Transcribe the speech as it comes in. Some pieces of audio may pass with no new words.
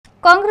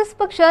ಕಾಂಗ್ರೆಸ್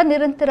ಪಕ್ಷ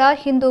ನಿರಂತರ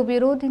ಹಿಂದೂ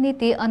ವಿರೋಧಿ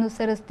ನೀತಿ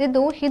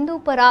ಅನುಸರಿಸುತ್ತಿದ್ದು ಹಿಂದೂ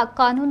ಪರ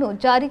ಕಾನೂನು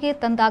ಜಾರಿಗೆ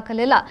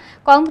ತಂದಾಗಲೆಲ್ಲ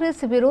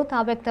ಕಾಂಗ್ರೆಸ್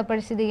ವಿರೋಧ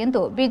ವ್ಯಕ್ತಪಡಿಸಿದೆ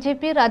ಎಂದು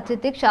ಬಿಜೆಪಿ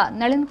ರಾಜ್ಯಾಧ್ಯಕ್ಷ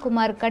ನಳಿನ್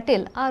ಕುಮಾರ್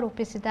ಕಟೀಲ್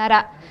ಆರೋಪಿಸಿದ್ದಾರೆ.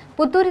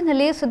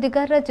 ಪುತ್ತೂರಿನಲ್ಲಿ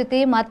ಸುದ್ದಿಗಾರರ ಜೊತೆ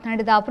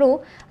ಮಾತನಾಡಿದ ಅವರು,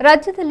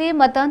 ರಾಜ್ಯದಲ್ಲಿ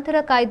ಮತಾಂತರ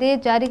ಕಾಯ್ದೆ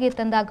ಜಾರಿಗೆ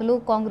ತಂದಾಗಲೂ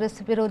ಕಾಂಗ್ರೆಸ್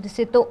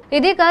ವಿರೋಧಿಸಿತ್ತು.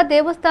 ಇದೀಗ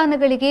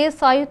ದೇವಸ್ಥಾನಗಳಿಗೆ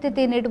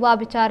ಸಾಯುತ್ತಿದ್ದೆ ನೀಡುವ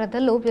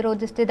ವಿಚಾರದಲ್ಲೂ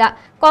ವಿರೋಧಿಸುತ್ತಿದೆ.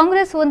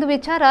 ಕಾಂಗ್ರೆಸ್ ಒಂದು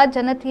ವಿಚಾರ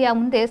ಜನತೆಯ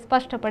ಮುಂದೆ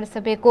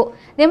ಸ್ಪಷ್ಟಪಡಿಸಬೇಕು.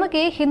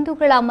 ನಿಮಗೆ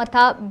ಹಿಂದೂಗಳ ಮತ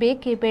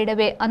ಬೇಕೇ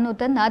ಬೇಡವೇ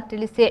ಅನ್ನೋದನ್ನ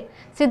ತಿಳಿಸಿ.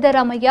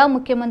 ಸಿದ್ದರಾಮಯ್ಯ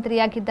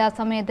ಮುಖ್ಯಮಂತ್ರಿಯಾಗಿದ್ದ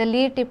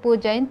ಸಮಯದಲ್ಲಿ ಟಿಪ್ಪು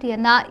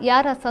ಜಯಂತಿಯನ್ನ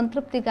ಯಾರ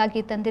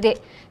ಸಂತೃಪ್ತಿಗಾಗಿ ತಂದಿರಿ?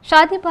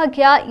 ಶಾದಿ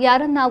ಭಾಗ್ಯ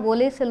ಯಾರನ್ನ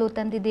ಓಲೈಸಲು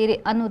ತಂದಿದ್ದೀರಿ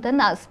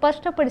ಅನ್ನೋದನ್ನ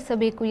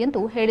ಸ್ಪಷ್ಟಪಡಿಸಬೇಕು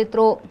ಎಂದು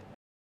ಹೇಳಿದರು.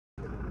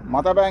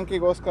 ಮತ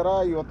ಬ್ಯಾಂಕಿಗೋಸ್ಕರ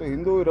ಇವತ್ತು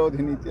ಹಿಂದೂ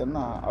ವಿರೋಧಿ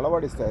ನೀತಿಯನ್ನು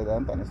ಅಳವಡಿಸ್ತಾ ಇದೆ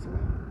ಅಂತ ಅನಿಸ್ತದೆ.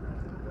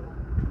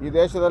 ಈ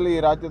ದೇಶದಲ್ಲಿ, ಈ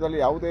ರಾಜ್ಯದಲ್ಲಿ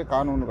ಯಾವುದೇ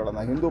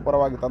ಕಾನೂನುಗಳನ್ನು ಹಿಂದೂ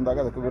ಪರವಾಗಿ ತಂದಾಗ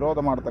ಅದಕ್ಕೆ ವಿರೋಧ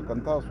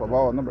ಮಾಡತಕ್ಕಂಥ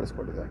ಸ್ವಭಾವವನ್ನು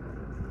ಬೆಳೆಸ್ಕೊಂಡಿದೆ.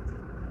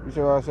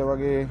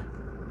 ವಿಶೇಷವಾಗಿ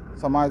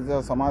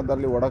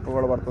ಸಮಾಜದಲ್ಲಿ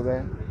ಒಡಕುಗಳು ಬರ್ತದೆ,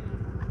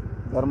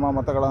 ಧರ್ಮ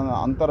ಮತಗಳ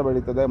ಅಂತರ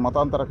ಬೆಳೀತದೆ.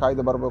 ಮತಾಂತರ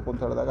ಕಾಯ್ದೆ ಬರಬೇಕು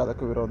ಅಂತ ಹೇಳಿದಾಗ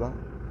ಅದಕ್ಕೆ ವಿರೋಧ.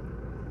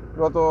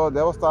 ಇವತ್ತು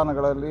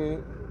ದೇವಸ್ಥಾನಗಳಲ್ಲಿ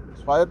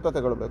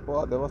ಸ್ವಾಯತ್ತತೆಗಳು ಬೇಕು,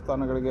 ಆ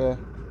ದೇವಸ್ಥಾನಗಳಿಗೆ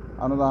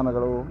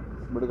ಅನುದಾನಗಳು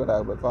ಬಿಡುಗಡೆ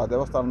ಆಗಬೇಕು, ಆ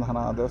ದೇವಸ್ಥಾನದ ಹಣ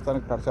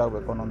ದೇವಸ್ಥಾನಕ್ಕೆ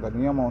ಖರ್ಚಾಗಬೇಕು ಅನ್ನೋ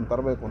ನಿಯಮವನ್ನು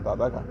ತರಬೇಕು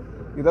ಅಂತಾದಾಗ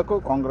ಇದಕ್ಕೂ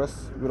ಕಾಂಗ್ರೆಸ್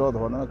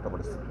ವಿರೋಧವನ್ನು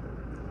ವ್ಯಕ್ತಪಡಿಸ್ತದೆ.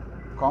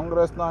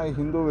 ಕಾಂಗ್ರೆಸ್ನ ಈ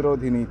ಹಿಂದೂ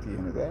ವಿರೋಧಿ ನೀತಿ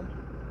ಏನಿದೆ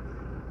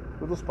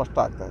ಇದು ಸ್ಪಷ್ಟ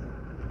ಆಗ್ತಾಯಿದೆ.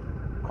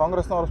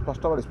 ಕಾಂಗ್ರೆಸ್ನವರು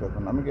ಸ್ಪಷ್ಟಪಡಿಸಬೇಕು,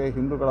 ನಮಗೆ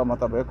ಹಿಂದೂಗಳ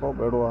ಮತ ಬೇಕೋ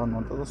ಬೇಡವೋ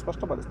ಅನ್ನುವಂಥದ್ದು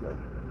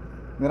ಸ್ಪಷ್ಟಪಡಿಸಬೇಕು.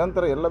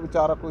 ನಿರಂತರ ಎಲ್ಲ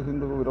ವಿಚಾರಕ್ಕೂ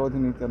ಹಿಂದೂ ವಿರೋಧಿ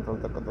ನೀತಿ ಅಂತ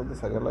ಹೇಳ್ತಕ್ಕಂಥದ್ದು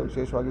ಸರಿಯಲ್ಲ.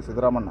 ವಿಶೇಷವಾಗಿ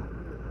ಸಿದ್ದರಾಮಯ್ಯ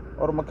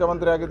ಅವರು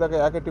ಮುಖ್ಯಮಂತ್ರಿ ಆಗಿದ್ದಾಗ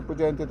ಯಾಕೆ ಟಿಪ್ಪು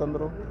ಜಯಂತಿ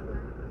ತಂದರು?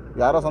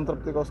 ಯಾರ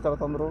ಸಂತೃಪ್ತಿಗೋಸ್ಕರ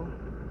ತಂದರು?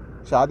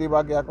 ಶಾದಿ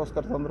ಭಾಗ್ಯ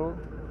ಯಾಕೋಸ್ಕರ ತಂದರು?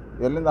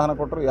 ಎಲ್ಲಿಂದ ಹಣ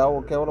ಕೊಟ್ಟರು?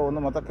 ಕೇವಲ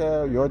ಒಂದು ಮತಕ್ಕೆ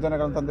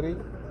ಯೋಜನೆಗಳನ್ನು ತಂದ್ರಿ?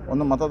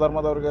 ಒಂದು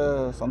ಮತಧರ್ಮದವ್ರಿಗೆ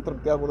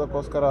ಸಂತೃಪ್ತಿ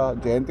ಆಗೋದಕ್ಕೋಸ್ಕರ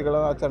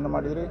ಜಯಂತಿಗಳನ್ನು ಆಚರಣೆ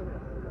ಮಾಡಿದ್ರಿ?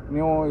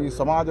 ನೀವು ಈ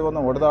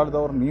ಸಮಾಜವನ್ನು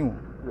ಒಡೆದಾಡಿದವರು ನೀವು.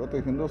 ಇವತ್ತು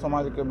ಹಿಂದೂ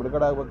ಸಮಾಜಕ್ಕೆ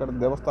ಬಿಡುಗಡೆ ಆಗಬೇಕಾದ್ರೆ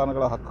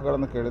ದೇವಸ್ಥಾನಗಳ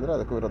ಹಕ್ಕುಗಳನ್ನು ಕೇಳಿದರೆ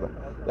ಅದಕ್ಕೆ ವಿರೋಧ.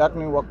 ಯಾಕೆ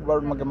ನೀವು ವಕ್ಫ್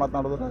ಬೋರ್ಡ್ ಬಗ್ಗೆ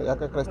ಮಾತನಾಡೋದಿಲ್ಲ?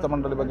 ಯಾಕೆ ಕ್ರೈಸ್ತ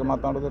ಮಂಡಳಿ ಬಗ್ಗೆ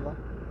ಮಾತನಾಡೋದಿಲ್ಲ?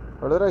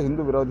 ಹೇಳಿದ್ರೆ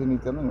ಹಿಂದೂ ವಿರೋಧಿ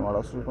ನೀತಿಯನ್ನು ನೀವು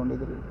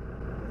ಅಳವಡಿಸಿಕೊಂಡಿದ್ದೀರಿ.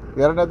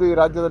 ಎರಡನೇದು, ಈ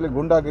ರಾಜ್ಯದಲ್ಲಿ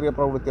ಗೂಂಡಾಗಿರಿಯ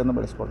ಪ್ರವೃತ್ತಿಯನ್ನು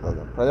ಬೆಳೆಸ್ಕೊಡ್ತಾ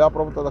ಇದ್ದಾರೆ.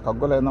 ಪ್ರಜಾಪ್ರಭುತ್ವದ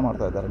ಕಗ್ಗೊಲೆಯನ್ನು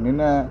ಮಾಡ್ತಾ ಇದ್ದಾರೆ.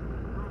 ನಿನ್ನೆ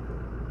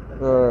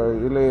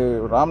ಇಲ್ಲಿ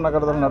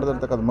ರಾಮನಗರದಲ್ಲಿ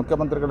ನಡೆದಿರ್ತಕ್ಕಂಥ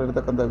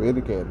ಮುಖ್ಯಮಂತ್ರಿಗಳಿರ್ತಕ್ಕಂಥ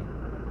ವೇದಿಕೆಯಲ್ಲಿ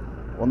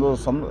ಒಂದು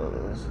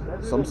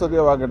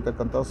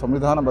ಸಂಸದೀಯವಾಗಿರ್ತಕ್ಕಂಥ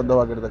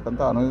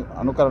ಸಂವಿಧಾನಬದ್ಧವಾಗಿರ್ತಕ್ಕಂಥ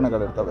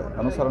ಅನುಸರಣೆಗಳಿರ್ತವೆ.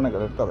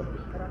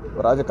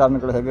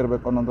 ರಾಜಕಾರಣಿಗಳು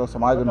ಹೇಗಿರಬೇಕು ಅನ್ನೋದು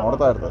ಸಮಾಜ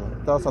ನೋಡ್ತಾ ಇರ್ತದೆ.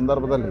 ಇಂಥ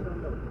ಸಂದರ್ಭದಲ್ಲಿ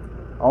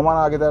ಅವಮಾನ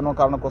ಆಗಿದೆ ಅನ್ನೋ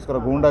ಕಾರಣಕ್ಕೋಸ್ಕರ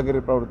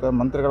ಗೂಂಡಾಗಿರಿ ಪ್ರವೃತ್ತಿ,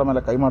 ಮಂತ್ರಿಗಳ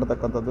ಮೇಲೆ ಕೈ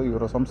ಮಾಡ್ತಕ್ಕಂಥದ್ದು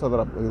ಇವರು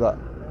ಸಂಸದರ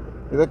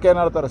ಇದಕ್ಕೇನು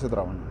ಹೇಳ್ತಾರೆ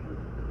ಸಿದ್ದರಾಮಯ್ಯ?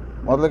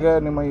 ಮೊದಲಿಗೆ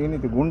ನಿಮ್ಮ ಈ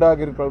ನೀತಿ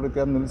ಗೂಂಡಾಗಿರಿ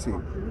ಪ್ರವೃತ್ತಿಯನ್ನು ನಿಲ್ಲಿಸಿ.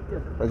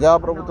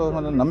 ಪ್ರಜಾಪ್ರಭುತ್ವದ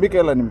ಮೇಲೆ ನಂಬಿಕೆ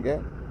ಇಲ್ಲ ನಿಮಗೆ,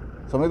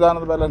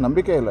 ಸಂವಿಧಾನದ ಮೇಲೆ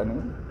ನಂಬಿಕೆ ಇಲ್ಲ.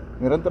 ನೀವು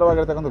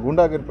ನಿರಂತರವಾಗಿರ್ತಕ್ಕಂಥ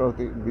ಗೂಂಡಾಗಿರಿ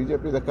ಪ್ರವೃತ್ತಿ.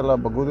 BJP ಇದಕ್ಕೆಲ್ಲ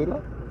ಬಗ್ಗುವುದಿಲ್ಲ.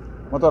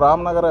 ಮತ್ತು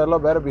ರಾಮನಗರ ಎಲ್ಲ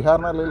ಬೇರೆ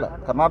ಬಿಹಾರ್ನಲ್ಲಿಲ್ಲ,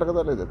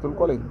 ಕರ್ನಾಟಕದಲ್ಲಿದೆ,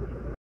 ತಿಳ್ಕೊಳ್ಳಿ.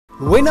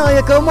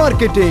 Vinayaka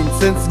Marketing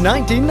since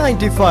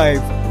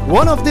 1995.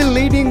 One of the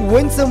leading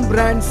Winsome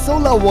brand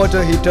solar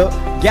water heater,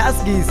 gas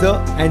geyser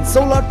and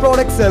solar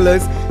product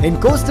sellers in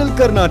coastal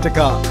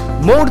Karnataka.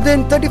 More than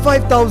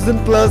 35,000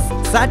 plus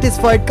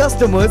satisfied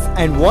customers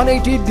and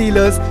 180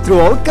 dealers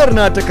throughout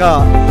Karnataka.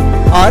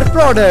 Our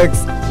products: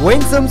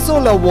 Winsome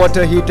solar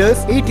water heaters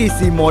ETC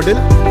model,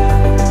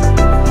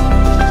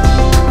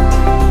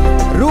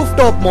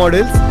 rooftop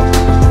models,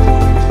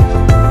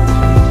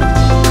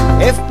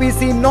 FPC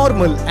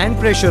normal and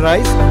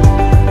pressurized,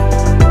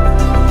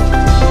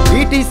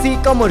 ETC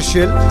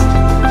commercial,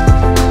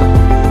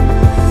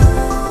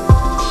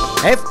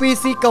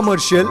 FPC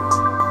commercial,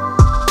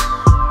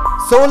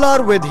 solar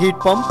with heat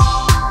pump,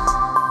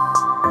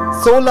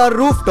 solar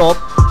rooftop,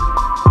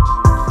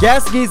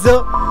 gas geyser,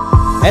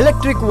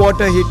 electric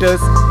water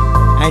heaters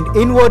and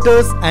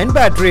inverters and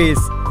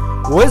batteries.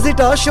 Visit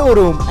our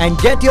showroom and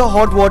get your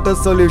hot water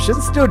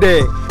solutions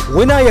today.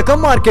 Vinayaka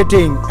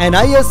Marketing, an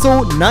ISO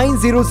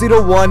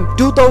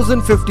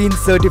 9001:2015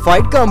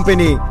 certified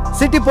company.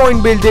 City Point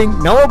Building,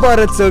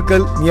 Navabharat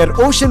Circle near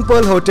Ocean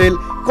Pearl Hotel,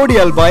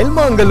 Kodiyalbail,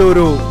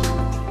 Mangaluru.